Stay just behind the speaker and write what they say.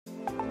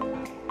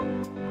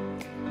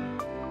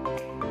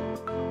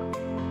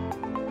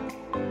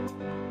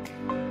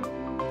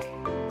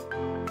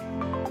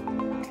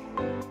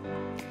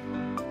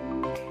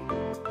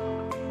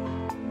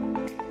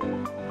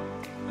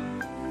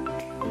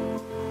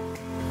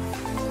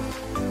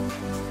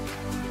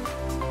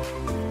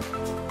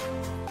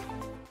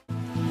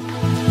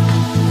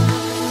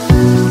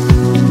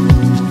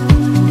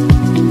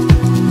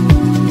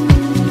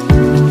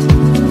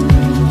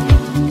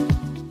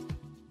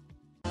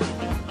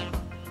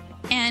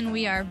And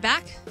we are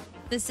back.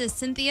 This is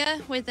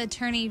Cynthia with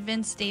attorney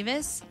Vince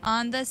Davis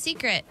on The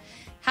Secret,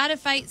 how to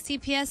fight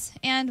CPS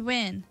and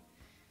win.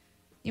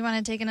 You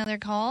want to take another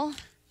call?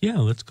 Yeah,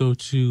 let's go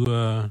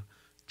to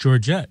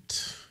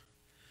Georgette.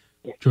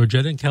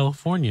 Georgette in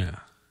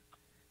California.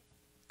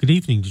 Good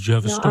evening. Did you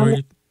have a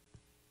story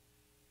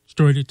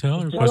to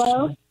tell or Hello?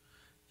 question?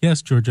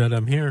 Yes, Georgette,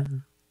 I'm here.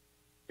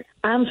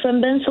 I'm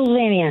from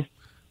Pennsylvania.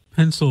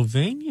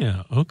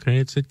 Pennsylvania. Okay,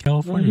 it said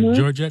California. Mm-hmm.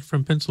 Georgette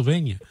from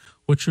Pennsylvania.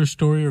 What's your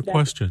story or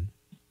question?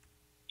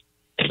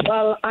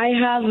 Well, I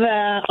have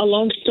a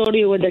long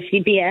story with the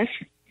CPS.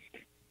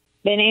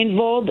 Been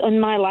involved in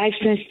my life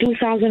since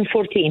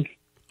 2014.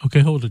 Okay,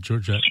 hold it,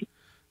 Georgette.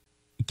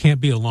 It can't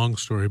be a long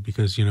story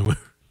because, we're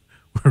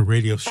a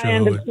radio show. I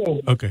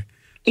understand. Okay.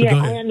 So Yeah, go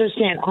I ahead.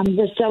 understand. I'm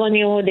just telling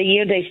you the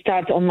year they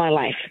start on my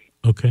life.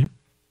 Okay.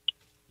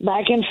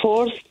 Back and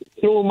forth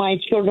through my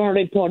children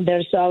report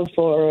themselves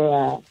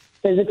for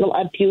physical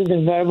abuse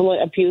and verbal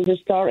abuse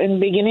start in the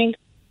beginning.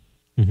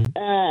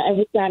 Mm-hmm.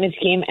 Every time it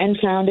came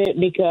unfounded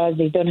because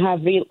they don't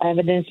have real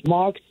evidence,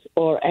 marks,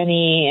 or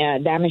any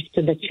damage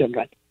to the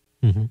children.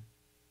 Mm-hmm.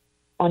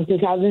 On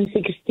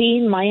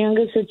 2016, my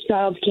youngest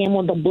child came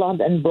with the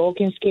blood and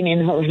broken skin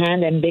in her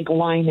hand and big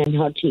line in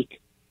her cheek.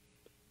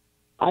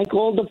 I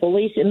called the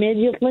police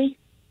immediately.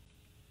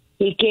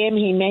 He came,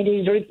 he made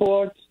his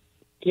report,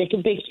 took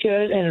a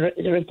picture,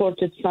 and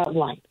reported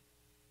sideline.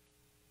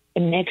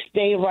 And next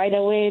day, right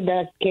away,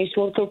 the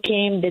caseworker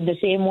came, did the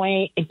same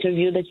way,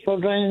 interviewed the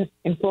children,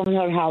 informed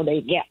her how they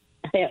get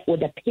hit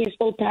with a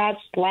pistol pad,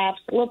 slap,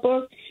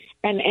 slipper,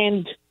 and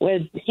end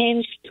with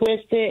hinge,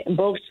 twisted,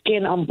 broke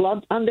skin on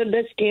blood under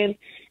the skin,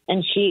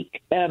 and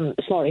cheek, a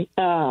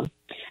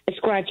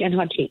scratch in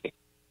her cheek.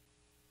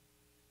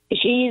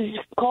 She's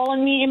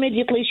calling me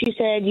immediately. She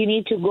said, you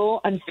need to go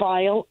and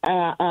file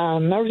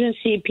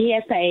emergency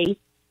PSA,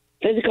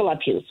 physical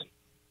abuse,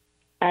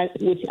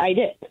 which I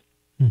did.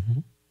 Mm-hmm.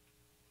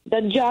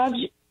 The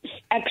judge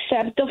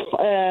accepted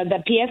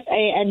the PSA,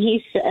 and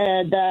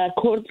the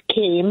court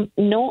came,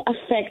 no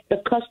affect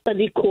the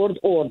custody court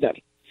order.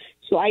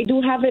 So I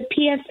do have a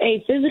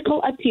PSA,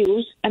 physical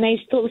abuse, and I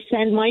still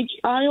send my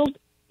child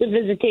to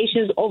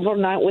visitations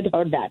overnight with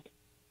her dad.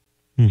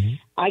 Mm-hmm.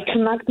 I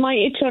connect my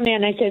attorney,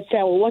 and I said,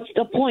 so what's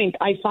the point?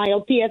 I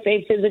file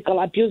PSA,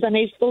 physical abuse, and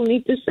I still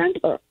need to send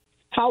her.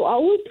 How I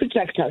will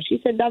protect her? She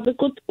said, that's a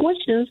good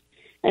question,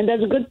 and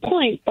that's a good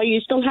point, but you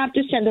still have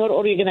to send her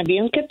or you're going to be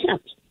in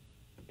contempt,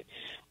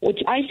 which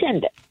I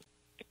send it.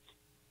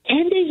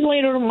 10 days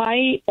later,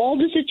 my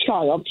oldest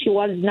child, she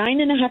was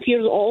 9.5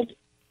 years old,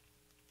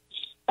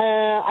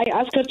 I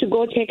asked her to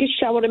go take a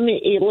shower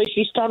immediately.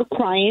 She started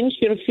crying.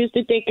 She refused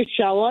to take a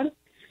shower.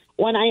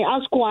 When I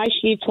asked why,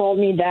 she told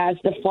me that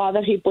the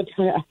father, he put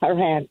her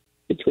hand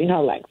between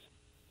her legs.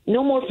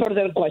 No more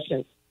further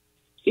questions.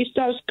 She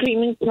started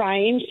screaming,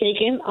 crying,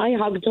 shaking. I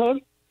hugged her,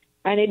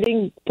 and it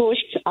didn't push.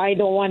 I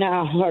don't want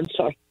to hurt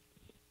her.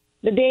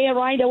 The day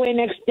right away,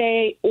 next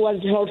day,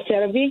 was her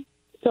therapy.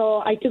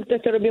 So I took the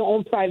therapy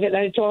on private, and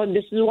I told her,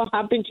 this is what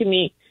happened to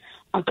me.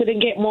 I couldn't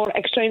get more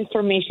extra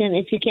information.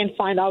 If you can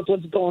find out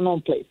what's going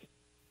on, please.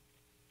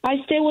 I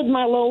stayed with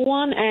my little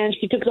one, and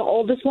she took the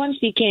oldest one.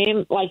 She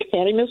came like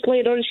 30 minutes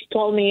later. She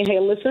told me,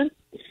 hey, listen,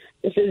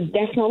 this is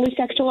definitely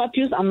sexual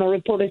abuse. I'm a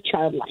reported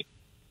child line.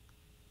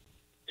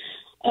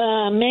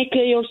 Make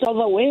yourself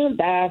aware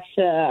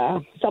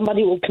that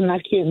somebody will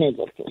connect you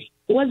immediately.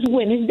 It was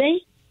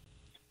Wednesday.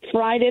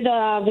 Friday,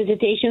 the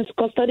visitations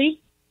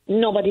custody.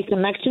 Nobody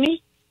connects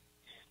me.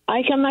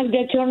 I connect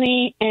the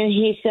attorney, and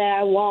he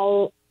said,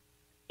 well,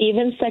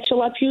 even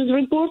sexual abuse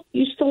report,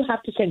 you still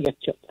have to send your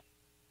children.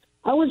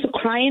 I was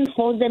crying,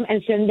 hold them,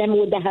 and send them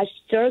with the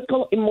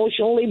hysterical,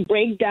 emotionally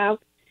breakdown,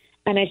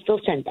 and I still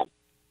send them.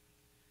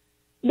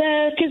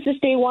 The kids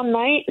stay one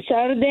night,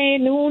 Saturday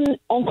noon,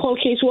 on-call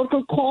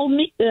caseworker called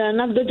me,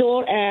 knocked the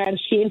door, and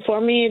she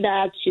informed me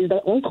that she's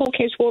the on-call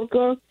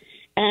caseworker,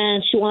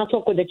 and she wants to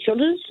talk with the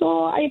children,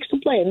 so I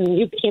explained, and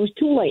it became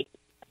too late.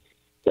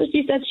 So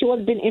she said she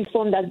was being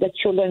informed that the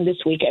children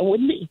this weekend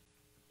with me.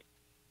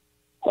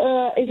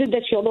 Is it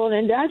the children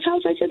in dad's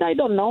house? I said, I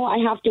don't know. I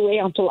have to wait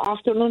until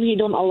afternoon. He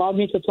don't allow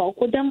me to talk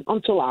with them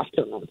until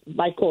afternoon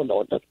by court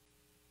order.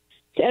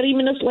 30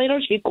 minutes later,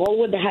 she called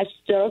with the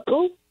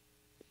hysterical,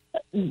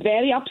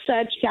 very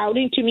upset,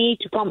 shouting to me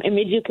to come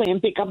immediately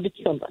and pick up the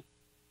children.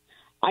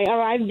 I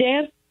arrived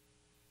there.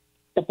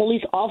 The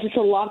police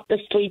officer locked the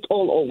street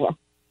all over.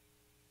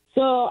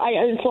 So I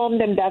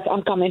informed them that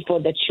I'm coming for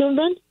the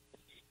children.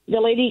 The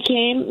lady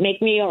came,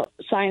 make me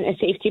sign a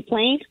safety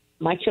plan.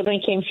 My children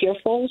came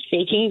fearful,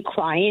 shaking,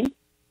 crying.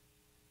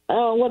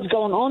 What's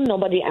going on?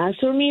 Nobody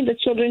answered me. The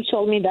children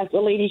told me that the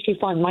lady, she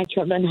found my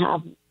children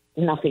have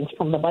nothing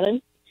from the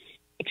bottom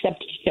except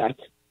T-shirt.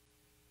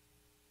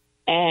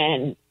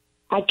 And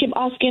I keep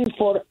asking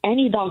for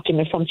any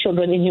document from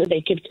children in here. They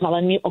keep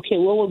telling me, okay,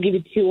 we will give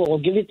it to you. We'll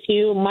give it to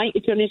you. My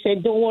attorney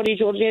said, don't worry,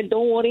 Georgia,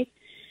 don't worry.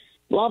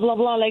 Blah, blah,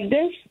 blah, like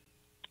this.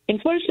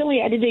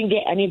 Unfortunately, I didn't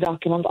get any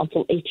document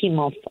until 18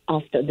 months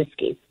after this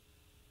case.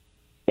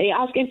 They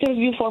asked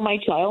interview for my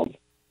child.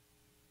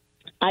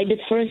 I did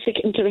forensic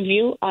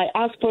interview. I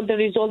asked for the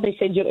result. They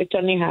said, your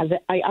attorney has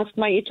it. I asked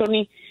my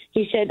attorney.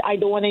 He said, I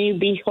don't want you to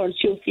be hurt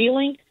your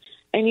feeling,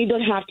 and you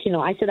don't have to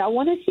know. I said, I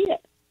want to see it.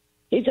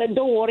 He said,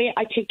 don't worry.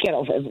 I take care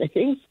of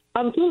everything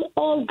until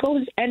all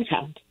goes and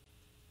found.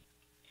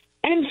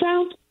 And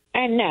found,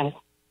 and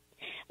now.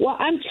 Well,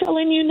 I'm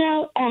telling you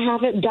now, I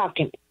have a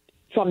document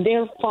from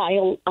their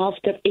file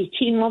after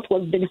 18 months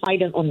was been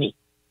hidden on me.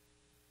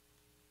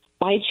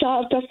 My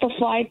child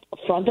testified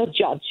from the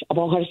judge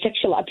about her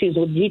sexual abuse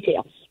with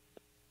details.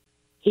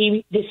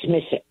 He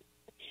dismissed it.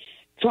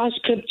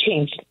 Transcript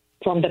changed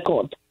from the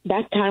court.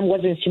 That time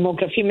wasn't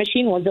tomography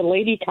machine, was a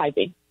lady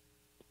typing.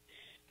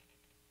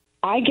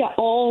 I got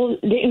all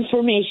the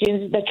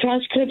information. The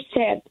transcript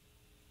said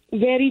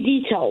very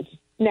detailed.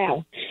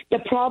 Now, the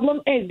problem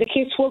is the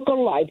caseworker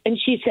lied, and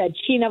she said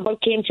she never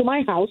came to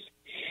my house.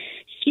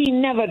 She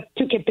never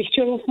took a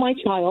picture of my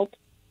child.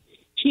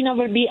 She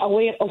never be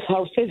aware of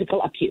her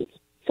physical abuse.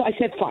 So I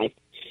said, fine.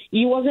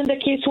 You wasn't the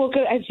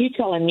caseworker as you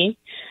telling me.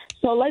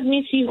 So let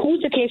me see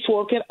who's the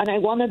caseworker, and I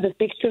wanted the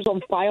pictures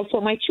on file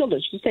for my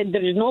children. She said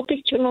there is no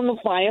picture on the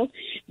file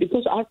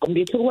because our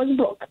computer was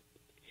broke.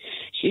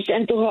 She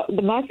sent to her,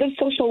 the master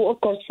social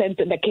worker sent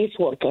to the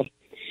caseworker.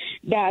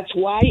 That's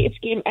why it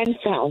came and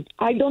found.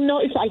 I don't know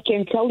if I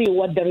can tell you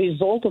what the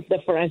result of the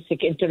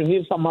forensic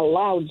interview, if I'm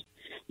allowed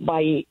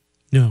by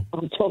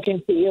I'm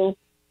talking to you.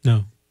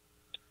 No.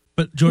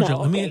 But Georgia,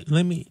 No, okay.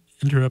 let me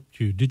interrupt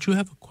you. Did you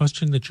have a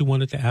question that you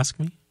wanted to ask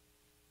me?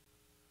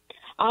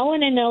 I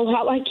want to know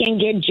how I can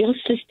get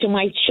justice to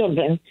my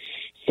children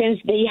since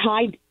they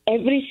hide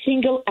every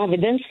single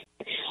evidence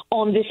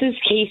on this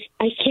case.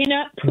 I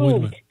cannot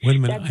prove. Wait a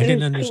minute. I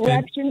didn't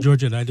understand.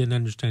 Georgia, I didn't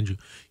understand you.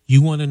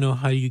 You want to know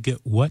how you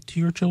get what to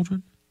your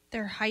children?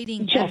 They're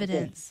hiding Justice.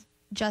 evidence.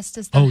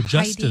 Justice. They're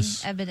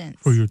justice hiding evidence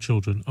for your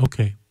children.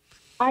 Okay.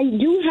 I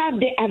do have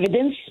the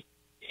evidence.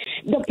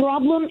 The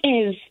problem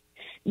is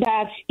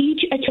that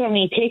each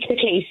attorney takes the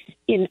case,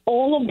 in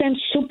all of them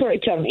super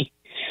attorney.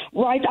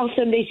 Right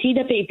after they see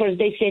the papers,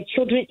 they say,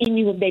 children in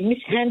you, they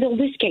mishandle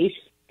this case.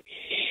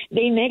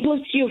 They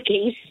neglect your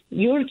case.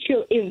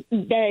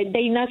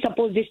 They not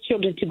supposed these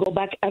children to go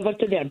back ever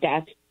to their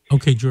dad.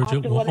 Okay,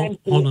 Georgia,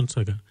 hold on a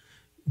second.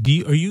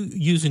 Are you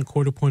using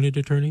court-appointed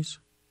attorneys?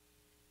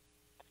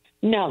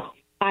 No,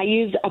 I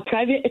use a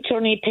private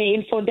attorney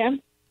paying for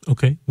them.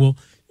 Okay, well,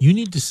 you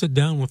need to sit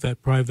down with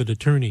that private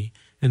attorney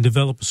and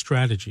develop a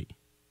strategy.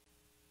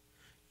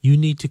 You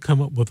need to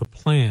come up with a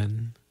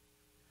plan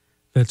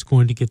that's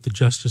going to get the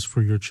justice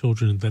for your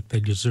children that they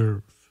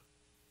deserve.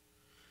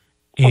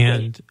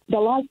 And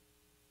Go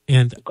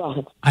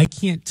ahead. I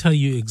can't tell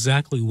you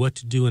exactly what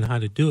to do and how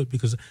to do it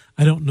because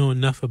I don't know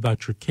enough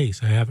about your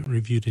case. I haven't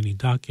reviewed any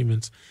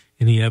documents,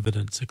 any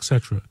evidence,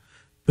 etc.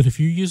 But if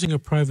you're using a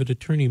private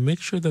attorney, make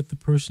sure that the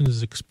person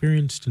is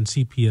experienced in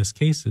CPS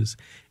cases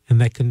and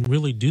that can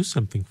really do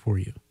something for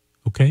you.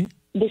 Okay?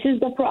 This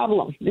is the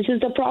problem.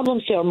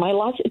 Sir. My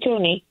last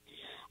attorney,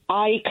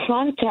 I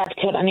contacted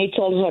her and I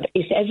told her,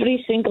 it's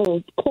every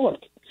single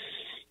court.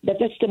 The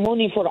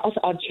testimony for us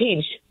are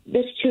changed.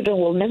 These children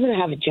will never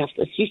have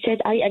justice. She said,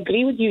 I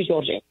agree with you,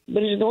 Georgia.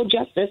 There is no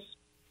justice.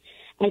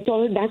 I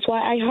told her, that's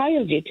why I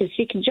hired you, to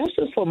seek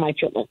justice for my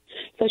children.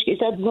 So she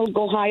said, well,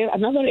 go hire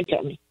another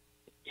attorney.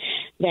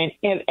 Then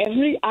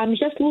I'm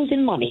just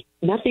losing money,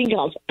 nothing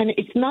else. And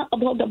it's not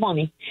about the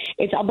money.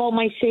 It's about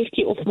my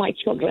safety of my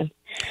children.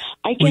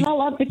 I cannot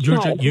let the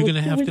Georgia, child. you're going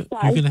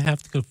to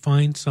have to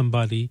find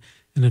somebody,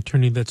 an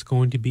attorney that's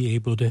going to be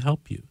able to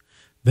help you.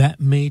 That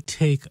may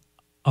take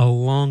a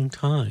long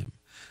time.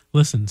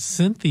 Listen,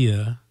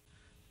 Cynthia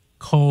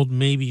called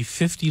maybe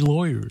 50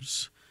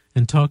 lawyers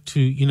and talked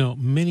to,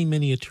 many,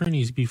 many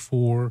attorneys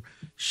before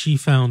she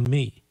found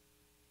me.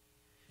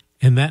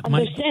 And that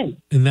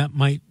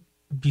might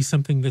be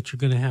something that you're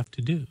going to have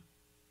to do.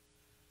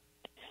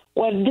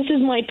 Well, this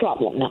is my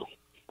problem now.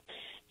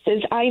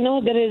 Since I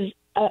know there is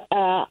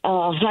a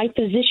high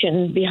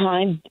position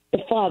behind the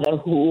father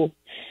who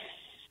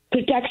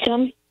protects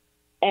them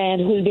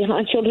and who's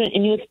behind children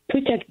and you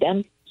protect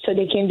them so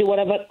they can do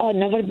whatever. I've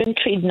never been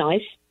treated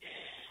nice.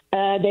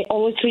 They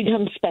always treat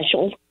him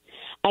special.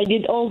 I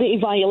did all the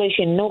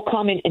evaluation, no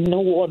comment and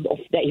no word of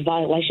the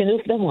evaluation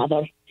of the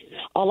mother.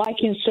 All I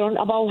concerned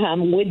about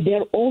him with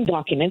their own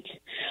documents,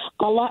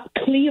 a lot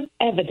clear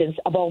evidence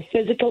about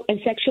physical and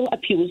sexual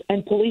abuse,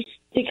 and police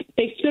take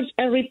pictures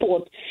and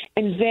report,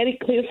 and very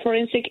clear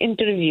forensic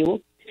interview,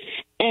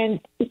 and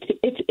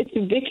it's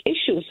big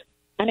issues.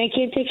 And I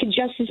can't take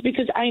justice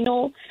because I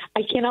know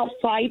I cannot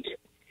fight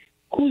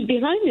who's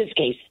behind this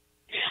case.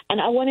 And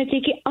I want to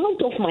take it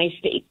out of my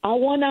state. I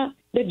want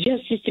the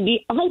justice to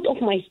be out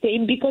of my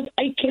state because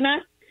I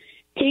cannot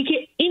take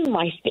it in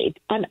my state.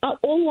 And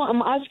all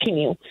I'm asking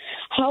you,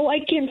 how I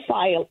can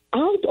file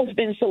out of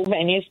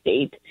Pennsylvania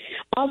state,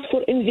 ask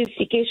for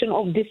investigation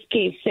of this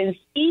case, since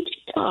each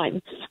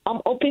time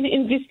I'm open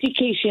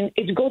investigation,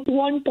 it got to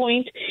one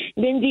point,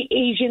 then the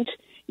agent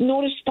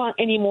no respond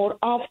anymore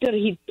after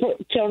he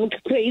turned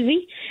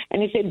crazy.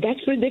 And he said,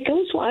 that's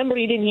ridiculous what I'm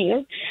reading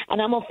here. And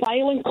I'm a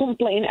filing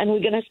complaint and we're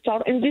going to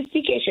start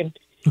investigation.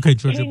 Okay,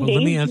 Georgia, 10 but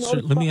let me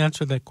days,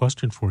 answer that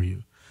question for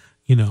you.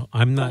 You know,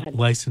 I'm not ahead.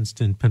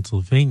 licensed in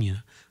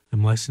Pennsylvania.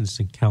 I'm licensed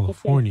in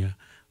California.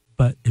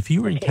 But if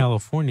you were in Okay.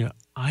 California,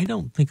 I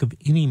don't think of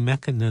any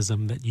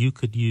mechanism that you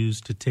could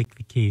use to take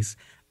the case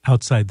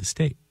outside the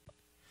state.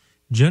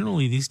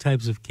 Generally, these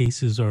types of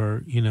cases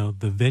are, you know,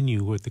 the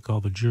venue, what they call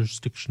the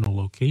jurisdictional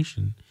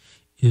location,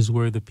 is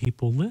where the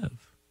people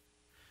live.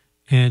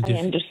 And I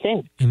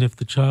understand. if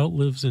the child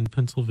lives in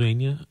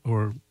Pennsylvania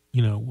or,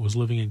 you know, was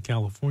living in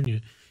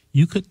California,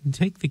 you couldn't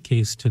take the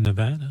case to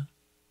Nevada.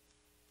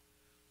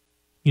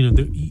 You know,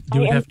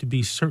 there would have to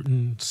be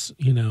certain,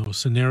 you know,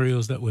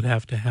 scenarios that would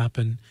have to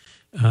happen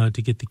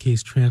to get the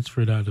case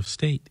transferred out of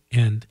state.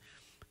 And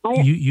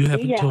you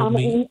haven't told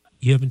me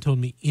you haven't told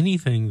me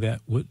anything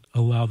that would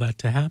allow that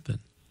to happen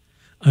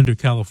under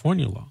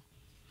California law.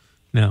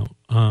 Now,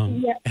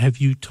 have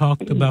you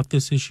talked about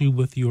this issue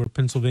with your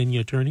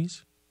Pennsylvania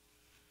attorneys?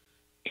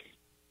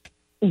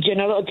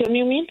 General attorney,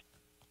 you mean?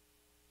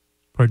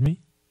 Pardon me?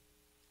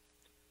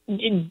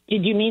 Did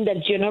you mean the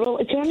general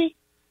attorney?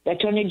 The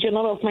attorney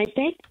general of my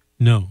state?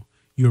 No,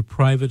 your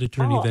private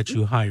attorney that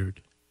you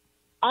hired.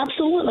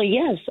 Absolutely,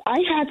 yes. I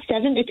had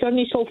 7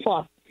 attorneys so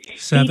far.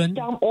 7?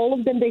 All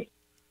of them,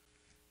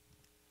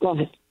 Go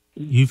ahead.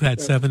 You've had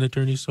 7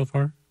 attorneys so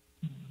far?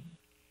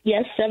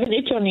 Yes, 7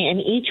 attorneys,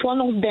 and each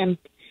one of them,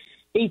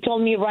 they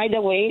told me right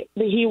away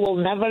that he will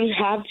never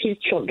have his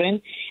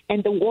children,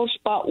 and the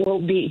worst part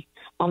will be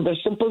under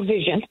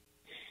supervision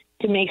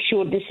to make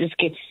sure this is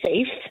kids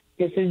safe.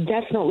 This is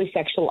definitely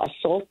sexual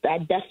assault,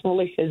 that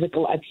definitely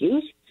physical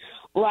abuse.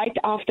 Right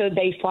after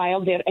they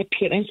file their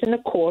appearance in the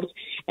court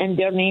and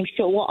their names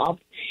show up,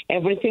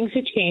 everything's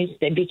changed.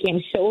 They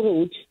became so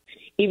rude.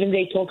 Even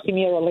they talked to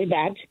me really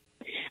bad.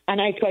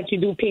 And I tried to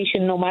do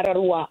patient no matter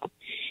what.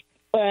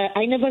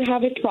 I never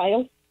have a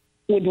trial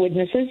with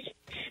witnesses.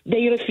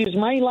 They refused.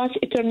 My last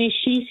attorney,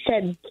 she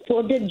said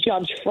for the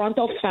judge front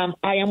of him,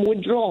 I am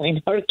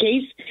withdrawing her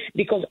case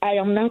because I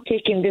am not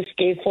taking this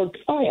case for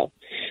trial.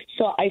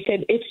 So I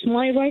said, it's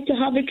my right to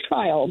have a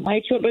trial. My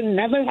children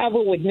never have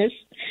a witness,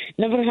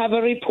 never have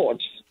a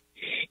report.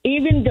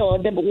 Even though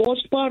the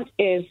worst part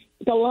is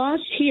the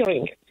last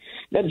hearing,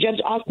 the judge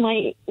asked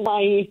my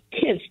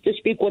kids to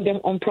speak with them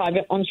on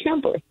private, on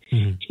chamber.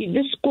 Mm-hmm. She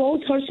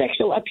disclosed her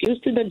sexual abuse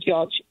to the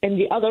judge, and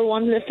the other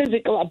one, the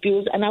physical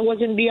abuse, and I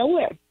wasn't be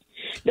aware.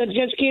 The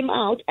judge came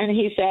out, and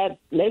he said,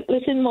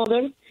 listen,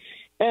 mother,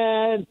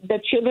 the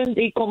children,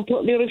 they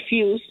completely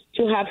refuse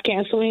to have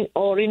counseling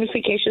or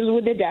reunifications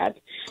with the dad,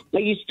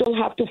 but you still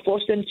have to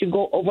force them to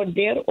go over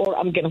there, or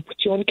I'm going to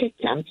put you on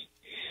contempt.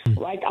 Mm-hmm.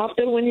 Right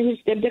after when he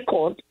stepped the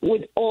court,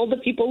 with all the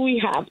people we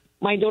have,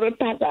 my daughter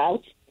passed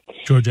out.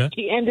 Georgia?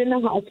 She ended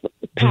in the house,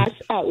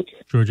 passed out.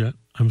 Georgia,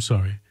 I'm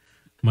sorry.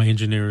 My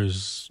engineer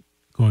is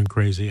going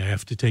crazy. I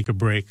have to take a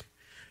break.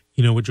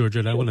 You know what,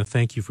 Georgia, I want to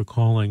thank you for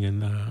calling,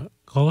 and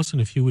call us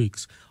in a few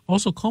weeks.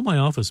 Also, call my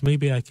office.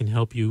 Maybe I can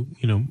help you,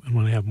 you know,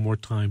 when I have more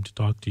time to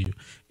talk to you.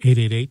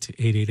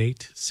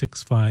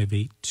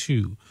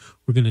 888-888-6582.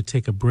 We're going to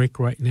take a break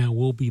right now.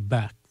 We'll be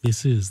back.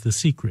 This is The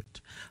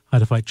Secret, How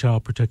to Fight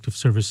Child Protective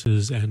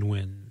Services and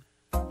Win.